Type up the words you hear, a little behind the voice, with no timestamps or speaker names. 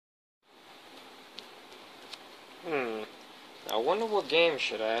I wonder what game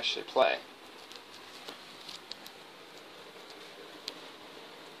should I actually play.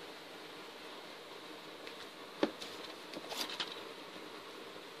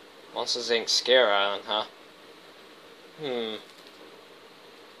 Monsters Inc. Scare Island, huh?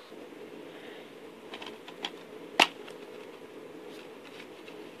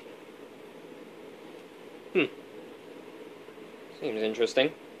 Seems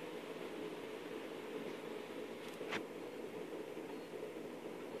interesting.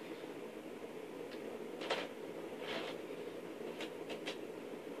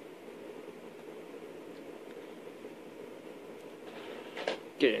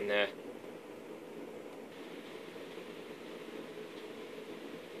 Get in there.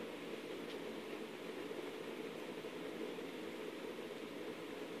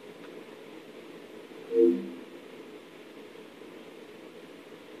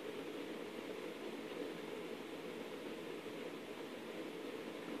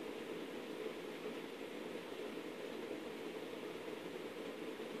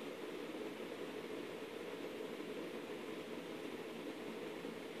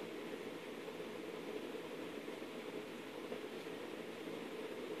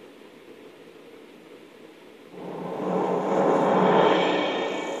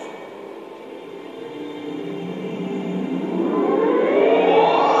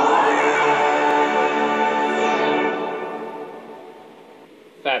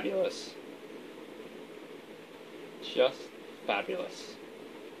 Fabulous. Just fabulous.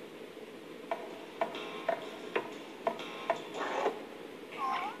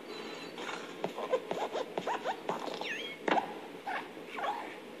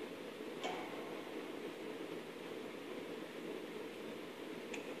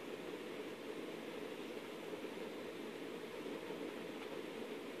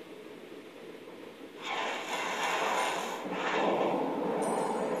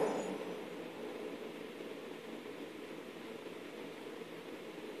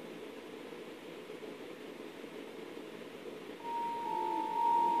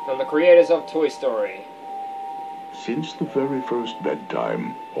 From the creators of Toy Story. Since the very first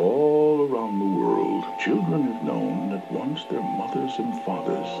bedtime, all around the world, children have known that once their mothers and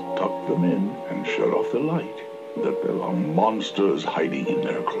fathers tuck them in and shut off the light, that there are monsters hiding in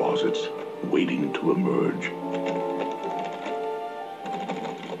their closets, waiting to emerge.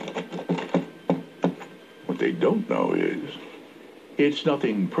 What they don't know is, it's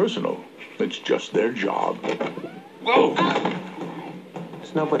nothing personal. It's just their job. Whoa!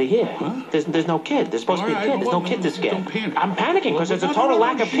 There's nobody here. Huh? There's no kid. There's supposed to be a kid. There's no kid to scare. Don't panic. I'm panicking because there's a total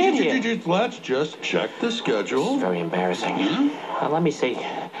lack of kid here. Let's just check the schedule. It's very embarrassing. Let me see.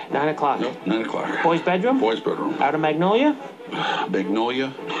 9 o'clock. Nope, 9 o'clock. Boys' bedroom? Boys' bedroom. Out of Magnolia?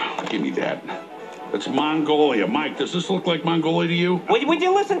 Magnolia? Give me that. It's Mongolia. Mike, does this look like Mongolia to you? Would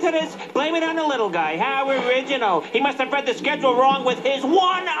you listen to this? Blame it on the little guy. How original. He must have read the schedule wrong with his one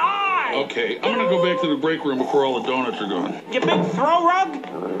eye. Okay, I'm gonna go back to the break room before all the donuts are gone. You big throw rug?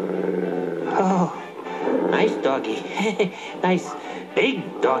 Oh, nice doggy. Nice big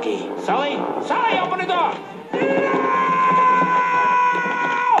doggy. Sully, open the door. No!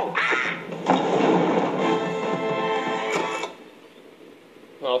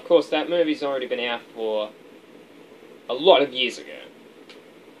 Well, of course, that movie's already been out for a lot of years ago.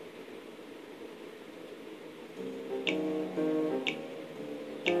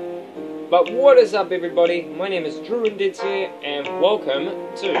 But what is up, everybody? My name is Drew and Dids here, and welcome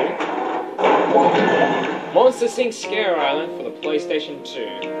to Monsters Inc. Scare Island for the PlayStation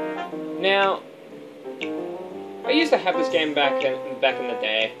 2. Now, I used to have this game back in the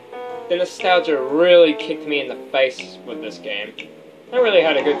day. The nostalgia really kicked me in the face with this game. I really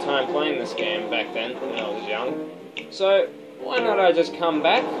had a good time playing this game back then when I was young. So, why not I just come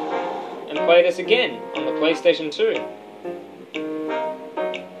back and play this again on the PlayStation 2?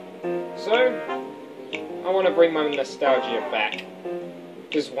 So, I want to bring my nostalgia back.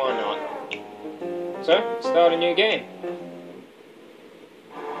 Because why not? So, start a new game.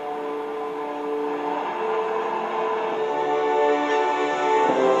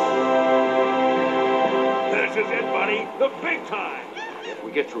 This is it, buddy. The big time. If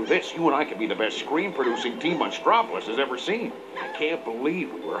we get through this, you and I could be the best screen-producing team Monstropolis has ever seen. I can't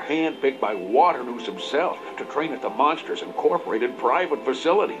believe we were handpicked by Waternoose himself to train at the Monsters Incorporated private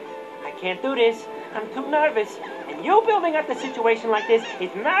facility. I can't do this. I'm too nervous. And you building up the situation like this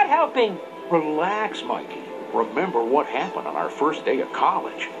is not helping. Relax, Mikey. Remember what happened on our first day of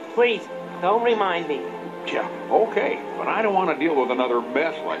college. Please, don't remind me. Yeah, okay, but I don't want to deal with another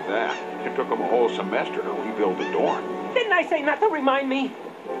mess like that. It took them a whole semester to rebuild the dorm. Didn't I say not to remind me?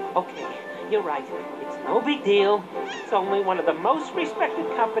 Okay, you're right. It's no big deal. It's only one of the most respected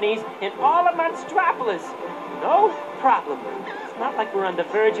companies in all of Monstropolis. No problem. It's not like we're on the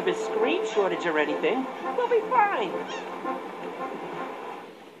verge of a screen shortage or anything. We'll be fine.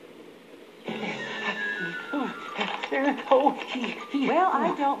 Well,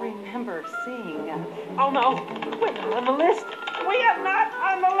 I don't remember seeing. Oh no, we're not on the list. We are not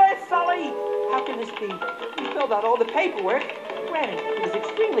on the list, Sully. How can this be? We filled out all the paperwork. Granted, it was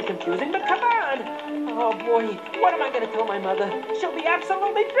extremely confusing, but come on. Oh boy, what am I going to tell my mother? She'll be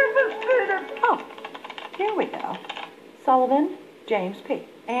absolutely devastated. Oh, here we go. Sullivan, James P.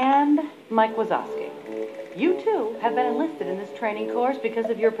 and Mike Wazowski. You two have been enlisted in this training course because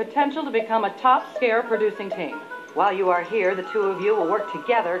of your potential to become a top scare producing team. While you are here, the two of you will work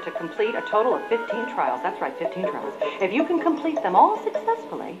together to complete a total of 15 trials. That's right, 15 trials. If you can complete them all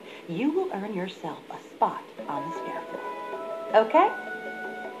successfully, you will earn yourself a spot on the scare floor. Okay?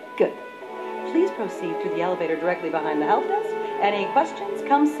 Good. Please proceed to the elevator directly behind the help desk. Any questions,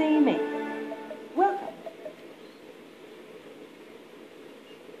 come see me. Welcome.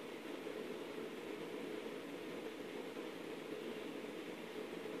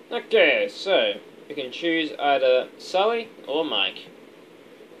 Okay, so you can choose either Sully or Mike.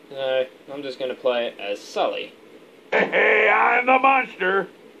 No, I'm just going to play as Sully. Hey, I'm the monster.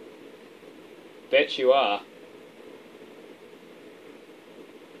 Bet you are.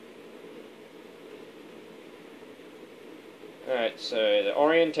 Alright, so the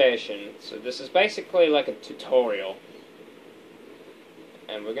orientation. So this is basically like a tutorial.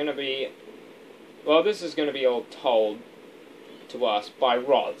 And we're going to be... Well, this is going to be all told to us by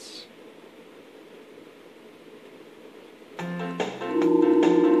Roz.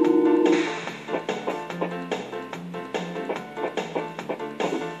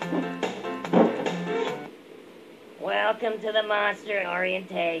 Welcome to the Monster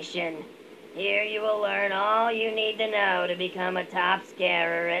Orientation. Here you will learn all you need to know to become a top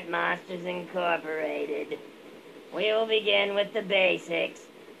scarer at Monsters Incorporated. We will begin with the basics.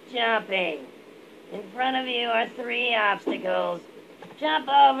 Jumping. In front of you are 3 obstacles. Jump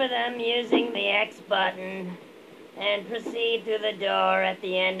over them using the X button and proceed through the door at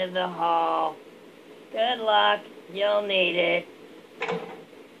the end of the hall. Good luck, you'll need it.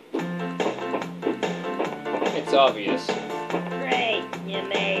 It's obvious. Great, you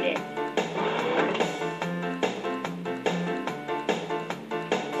made it.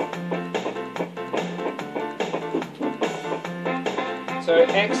 So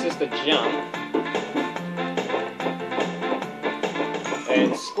X is the jump,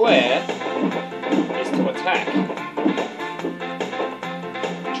 and square is to attack.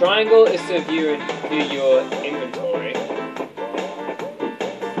 Triangle is to view your inventory.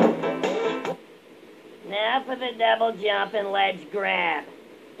 Now for the double jump and ledge grab.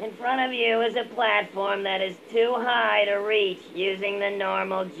 In front of you is a platform that is too high to reach using the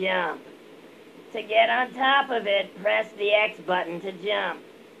normal jump. To get on top of it, press the X button to jump.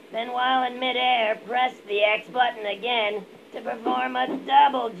 Then while in midair, press the X button again to perform a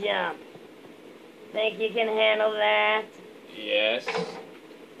double jump. Think you can handle that? Yes.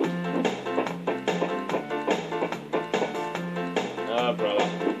 Oh, brother.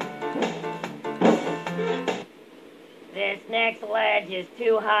 This next ledge is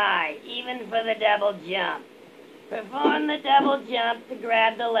too high, even for the double jump. Perform the double jump to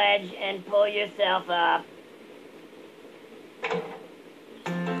grab the ledge and pull yourself up.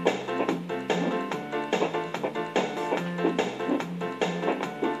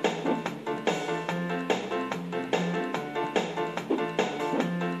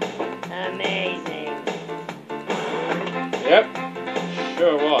 Amazing. Yep.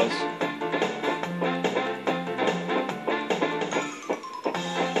 Sure was.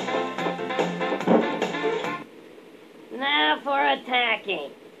 Now for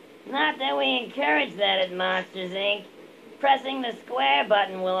attacking. Not that we encourage that at Monsters, Inc. Pressing the square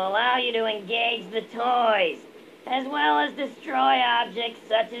button will allow you to engage the toys, as well as destroy objects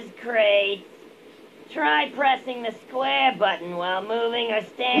such as crates. Try pressing the square button while moving or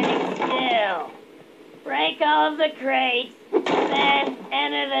standing still. Break all of the crates, then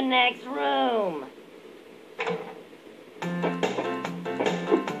enter the next room.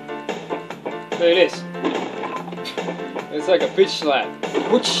 Look at this. It's like a bitch slap.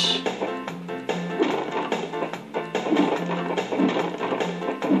 Whoosh!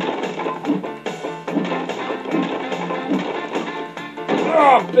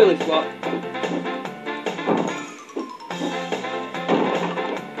 Oh, belly flop.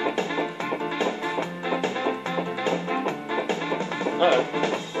 Uh-oh.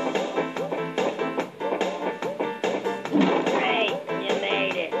 Great, you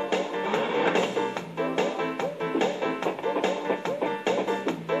made it.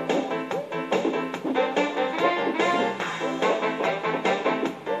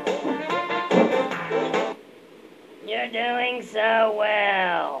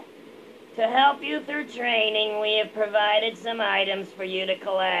 well. To help you through training, we have provided some items for you to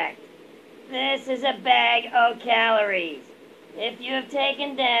collect. This is a bag o' calories. If you have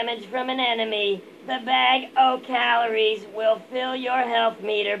taken damage from an enemy, the bag o' calories will fill your health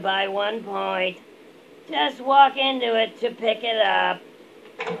meter by 1 point. Just walk into it to pick it up.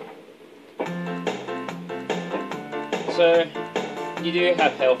 So, you do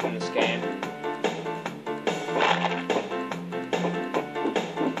have health in this game.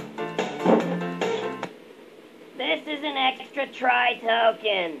 This is an extra try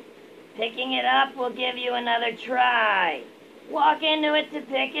token. Picking it up will give you another try. Walk into it to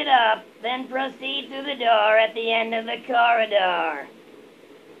pick it up, then proceed through the door at the end of the corridor.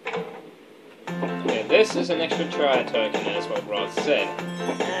 Okay, this is an extra try token, that's what Rod said.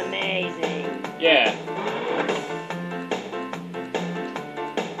 Amazing. Yeah.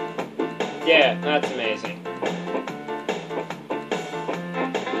 Yeah, that's amazing.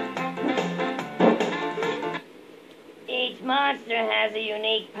 Each monster has a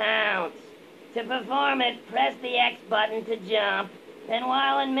unique pounce. To perform it, press the X button to jump, then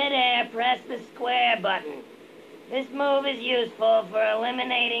while in midair, press the square button. This move is useful for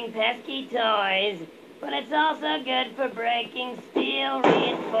eliminating pesky toys, but it's also good for breaking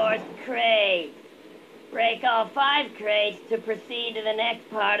steel-reinforced crates. Break all 5 crates to proceed to the next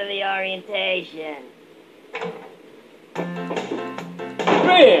part of the orientation.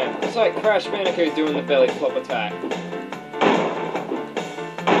 Bam! It's like Crash Bandicoot doing the belly flop attack.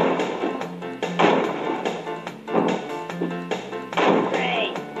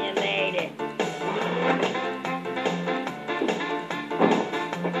 Great, you made it.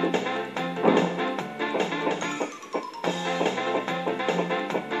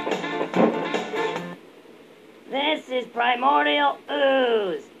 This is primordial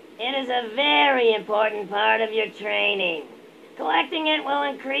ooze. It is a very important part of your training. Collecting it will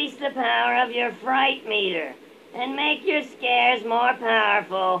increase the power of your fright meter and make your scares more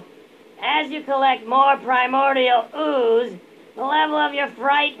powerful. As you collect more primordial ooze, the level of your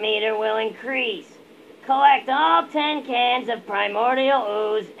fright meter will increase. Collect all 10 cans of primordial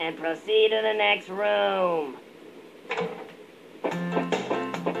ooze and proceed to the next room.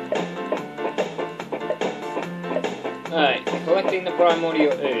 Alright, collecting the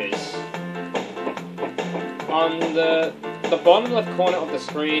primordial ooze. On the bottom left corner of the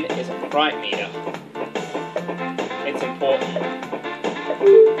screen is a fright meter. It's important.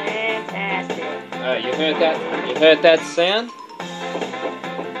 Fantastic. You heard that? You heard that sound?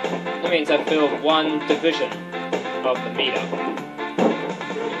 That means I filled 1 division of the meter.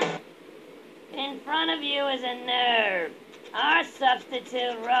 In front of you is a nerve. Our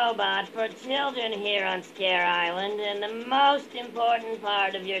substitute robot for children here on Scare Island and the most important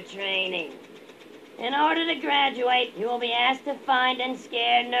part of your training. In order to graduate, you will be asked to find and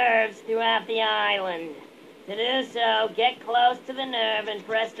scare nerves throughout the island. To do so, get close to the nerve and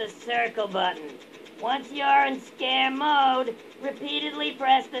press the circle button. Once you're in scare mode, repeatedly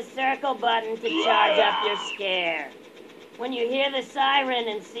press the circle button to charge up your scare. When you hear the siren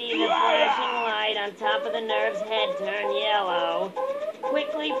and see the flashing light on top of the nerve's head turn yellow,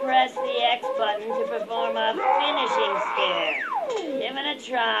 quickly press the X button to perform a finishing scare. Give it a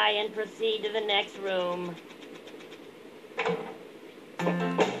try and proceed to the next room.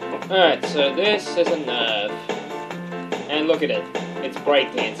 Alright, so this is a nerve. And look at it. It's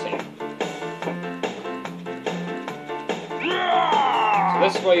breakdancing. So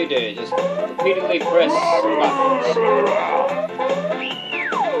this is what you do. Just repeatedly press buttons.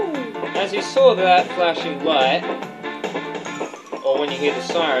 As you saw that flashing light, or when you hear the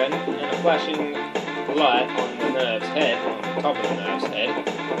siren, and a flashing light on the nerve's head, on the top of the nerve's head,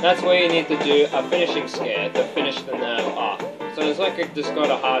 that's where you need to do a finishing scare to finish the nerve off. So it's like it just got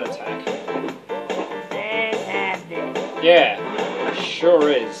a heart attack. Fantastic. Yeah, sure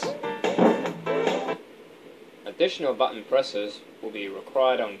is. Additional button presses will be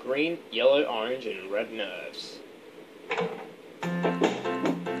required on green, yellow, orange, and red nerves.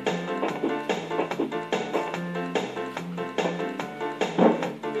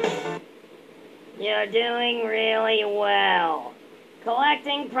 You're doing really well.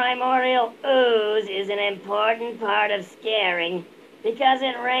 Collecting primordial ooze is an important part of scaring because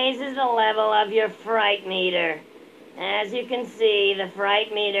it raises the level of your fright meter. As you can see, the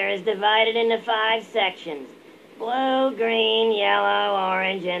fright meter is divided into 5 sections: blue, green, yellow,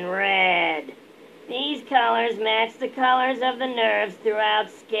 orange, and red. These colors match the colors of the nerves throughout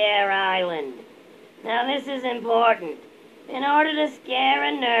Scare Island. Now this is important. In order to scare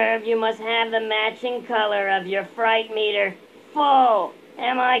a nerve, you must have the matching color of your fright meter full.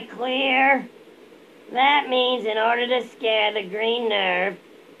 Am I clear? That means in order to scare the green nerve,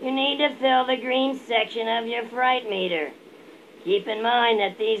 you need to fill the green section of your fright meter. Keep in mind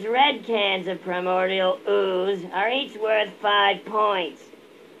that these red cans of primordial ooze are each worth 5 points.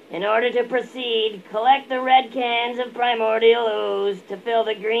 In order to proceed, collect the red cans of primordial ooze to fill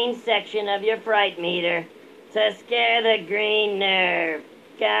the green section of your fright meter to scare the green nerve.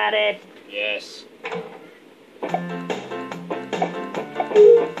 Got it? Yes. There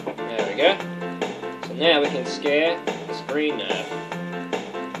we go. So now we can scare this green nerve.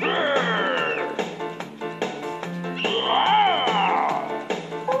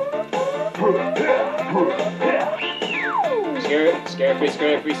 Scare free,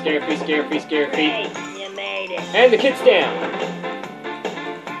 scare free, scare free, scare free, scare free. Great, you made it. And the kid's down.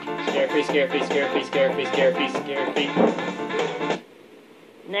 Scare free, scare free, scare free, scare free, scare free, scare free.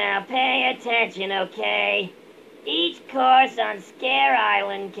 Now pay attention, okay? Each course on Scare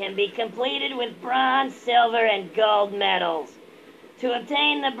Island can be completed with bronze, silver, and gold medals. To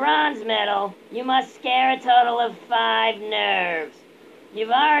obtain the bronze medal, you must scare a total of 5 nerves.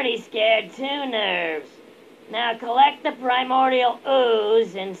 You've already scared 2 nerves. Now collect the primordial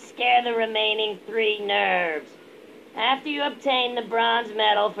ooze and scare the remaining 3 nerves. After you obtain the bronze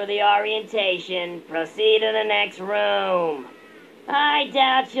medal for the orientation, proceed to the next room. I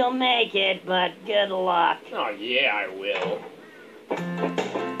doubt you'll make it, but good luck. Oh yeah, I will.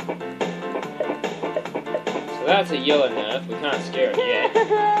 So that's a yellow nerve. We can't scare it yet.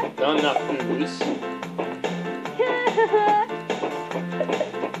 Not enough ooze.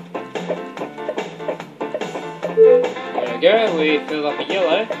 There we go. We filled up a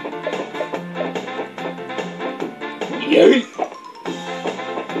yellow. Yeet!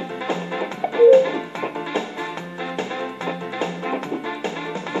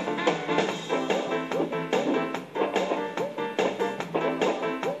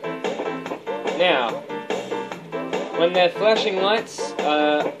 Now, when their flashing lights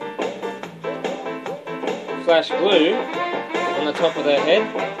flash blue on the top of their head,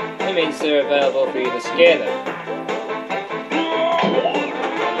 that means they're available for you to scare them.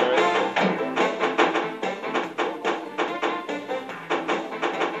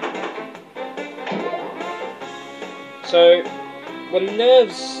 So, when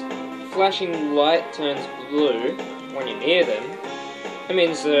nerves flashing light turns blue when you're near them, that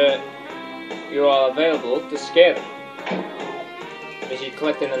means you are available to scare them, because you're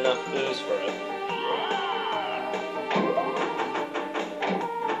collecting enough ooze for it.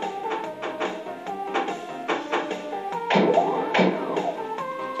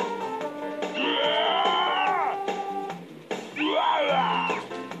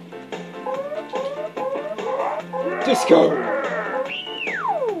 Disco!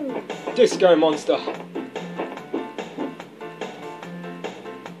 Disco monster!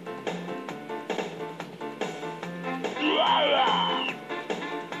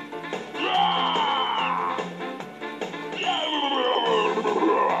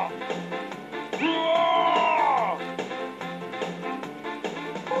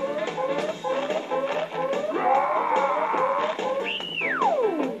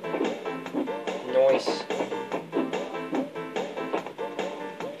 Nice.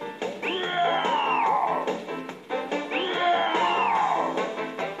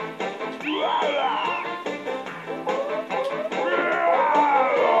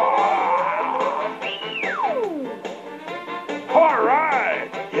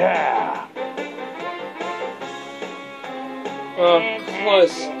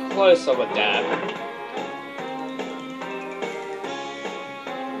 Close of a dab.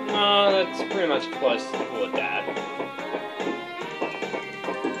 No, that's pretty much close to a dab.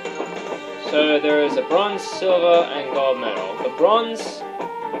 So there is a bronze, silver, and gold medal. The bronze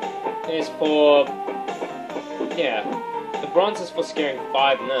is for... yeah, the bronze is for scaring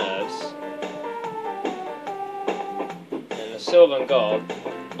 5 nerves. And the silver and gold,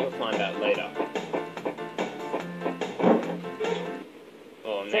 you'll find out later.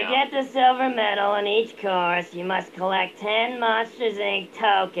 To get the silver medal in each course, you must collect 10 Monsters, Inc.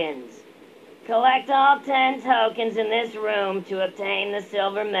 tokens. Collect all 10 tokens in this room to obtain the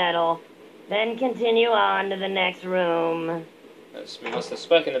silver medal, then continue on to the next room. We must have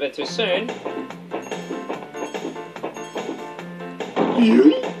spoken a bit too soon.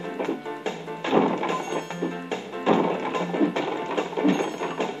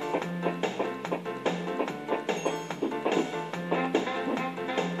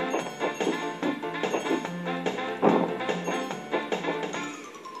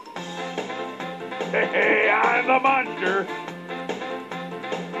 Hey, I'm the monster.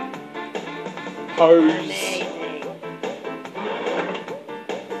 Pose. Amazing.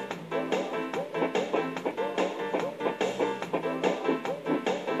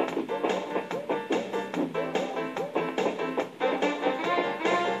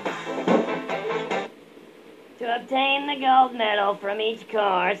 obtain the gold medal from each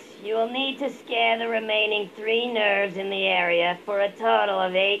course, you will need to scare the remaining 3 nerves in the area for a total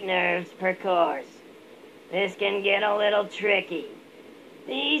of 8 nerves per course. This can get a little tricky.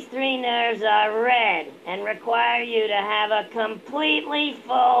 These 3 nerves are red and require you to have a completely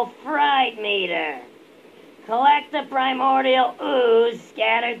full fright meter. Collect the primordial ooze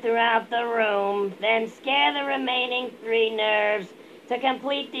scattered throughout the room, then scare the remaining 3 nerves to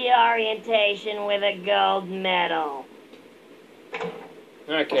complete the orientation with a gold medal.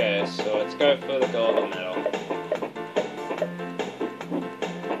 Okay, so let's go for the golden medal.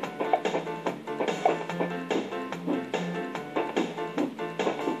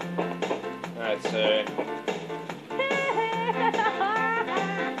 Alright, so...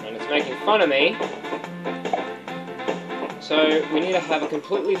 and it's making fun of me. So we need to have a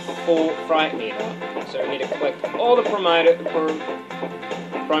completely full fright meter. So we need to collect all the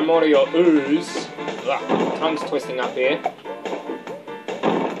primordial ooze. Ugh, tongue's twisting up here.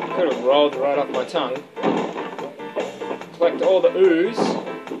 Could have rolled right off my tongue. Collect all the ooze.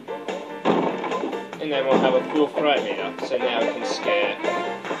 And then we'll have a full fright meter. So now we can scare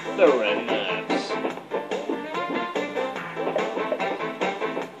the red nerves.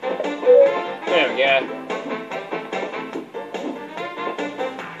 There we go.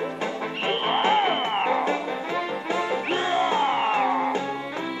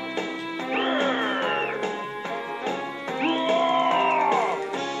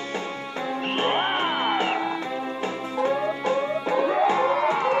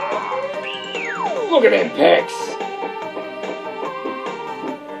 Look at them pecs!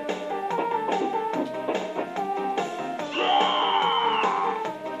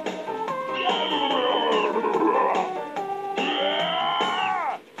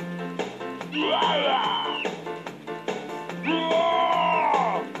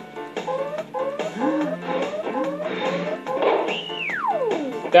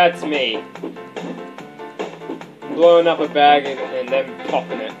 That's me. Blowing up a bag and then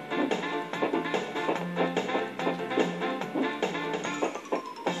popping it.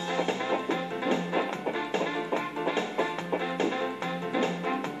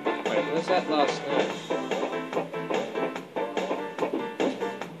 Where's that last nerve?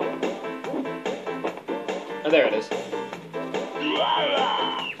 Oh, there it is.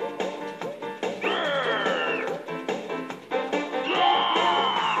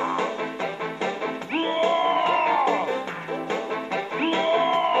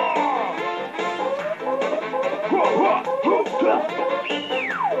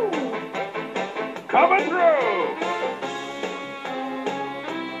 Coming through!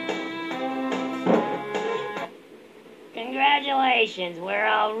 Congratulations, we're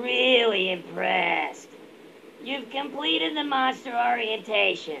all really impressed. You've completed the monster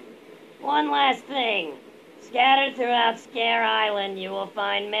orientation. One last thing. Scattered throughout Scare Island, you will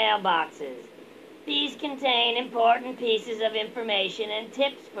find mailboxes. These contain important pieces of information and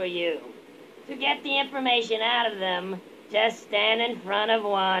tips for you. To get the information out of them, just stand in front of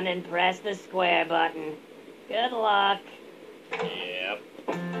one and press the square button. Good luck. Yep.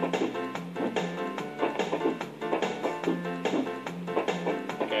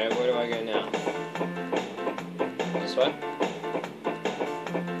 Okay, where do I go now? This way?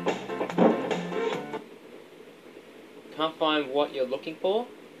 Can't find what you're looking for?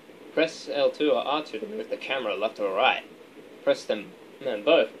 Press L2 or R2 to move the camera left or right. Press them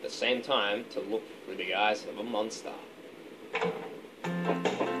both at the same time to look through the eyes of a monster.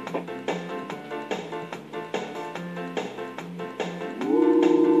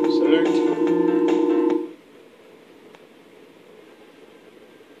 Salute.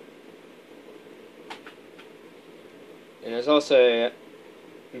 And there's also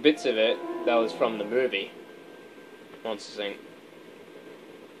bits of it that was from the movie Monsters Inc.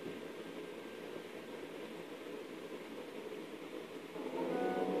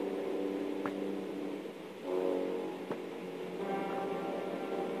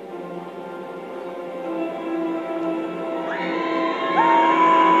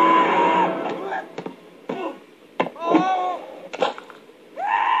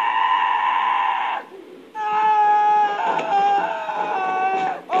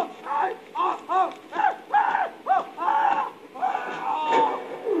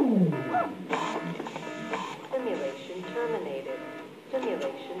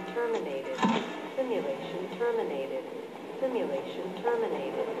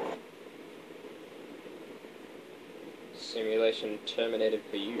 Simulation terminated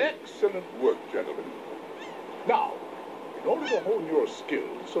for you. Excellent work, gentlemen. Now, in order to hone your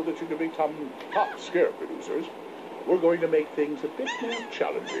skills so that you can become top scare producers, we're going to make things a bit more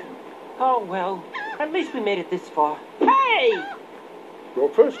challenging. Oh, well, At least we made it this far. Hey! Your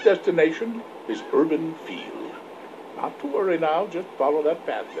first destination is Urban Field. Not to worry now, just follow that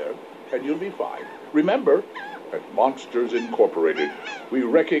path there, and you'll be fine. Remember, at Monsters Incorporated, we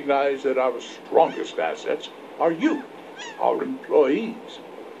recognize that our strongest assets are you, our employees.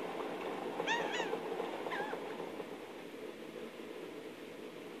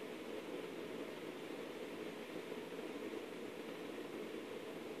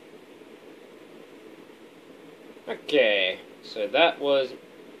 Okay, so that was...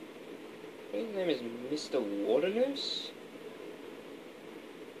 His name is Mr. Waternoose?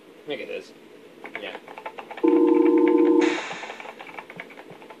 I think it is. Yeah.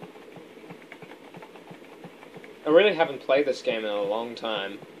 I really haven't played this game in a long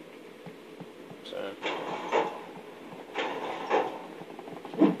time. So...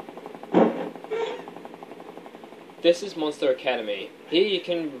 This is Monster Academy. Here you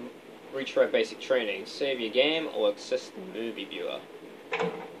can retry basic training, save your game, or access the movie viewer.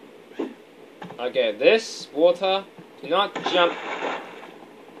 Okay, this, water, do not jump.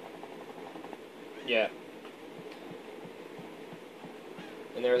 Yeah.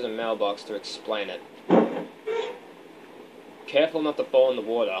 And there is a mailbox to explain it. Careful not to fall in the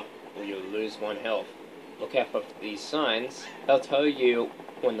water, or you'll lose 1 health. Look out for these signs. They'll tell you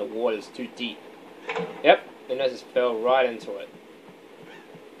when the water's too deep. Yep, the nurse just fell right into it.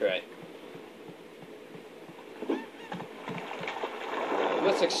 Great.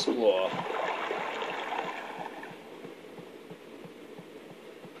 Let's explore.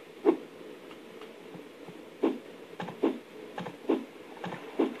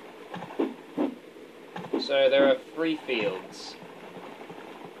 So there are 3 fields.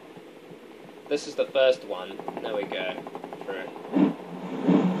 This is the first one. There we go. Through.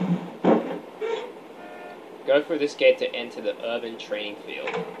 Go through this gate to enter the urban training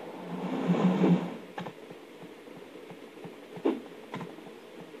field.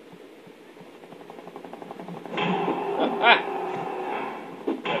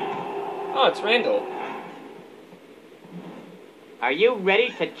 Oh, it's Randall. Are you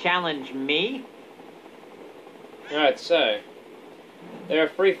ready to challenge me? Alright, so there are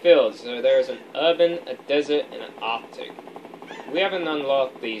 3 fields. So there is an urban, a desert, and an arctic. We haven't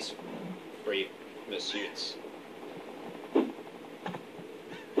unlocked these 3 pursuits.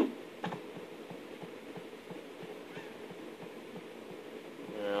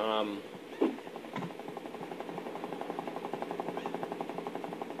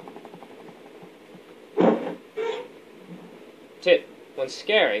 Tip: when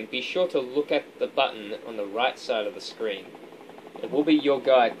scaring, be sure to look at the button on the right side of the screen. It will be your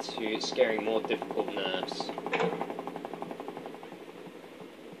guide to scaring more difficult nerves.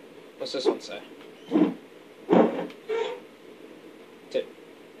 What's this one say? Tip: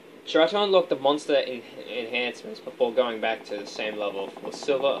 try to unlock the monster enhancements before going back to the same level for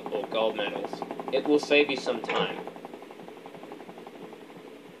silver or gold medals. It will save you some time.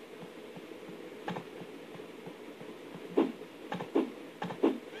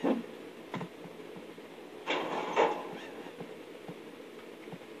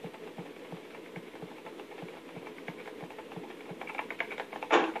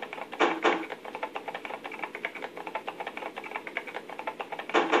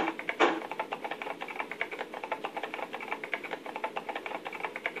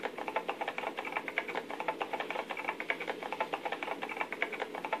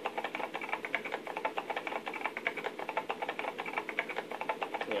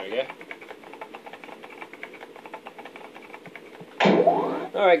 There we go.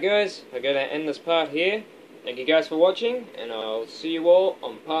 Alright guys, I'm going to end this part here. Thank you guys for watching, and I'll see you all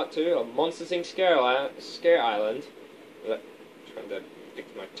on part 2 of Monsters Inc. Scare Island. Trying to fix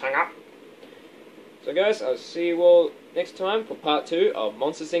my tongue up. So guys, I'll see you all next time for part 2 of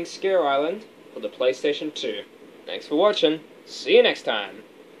Monsters Inc. Scare Island for the PlayStation 2. Thanks for watching. See you next time.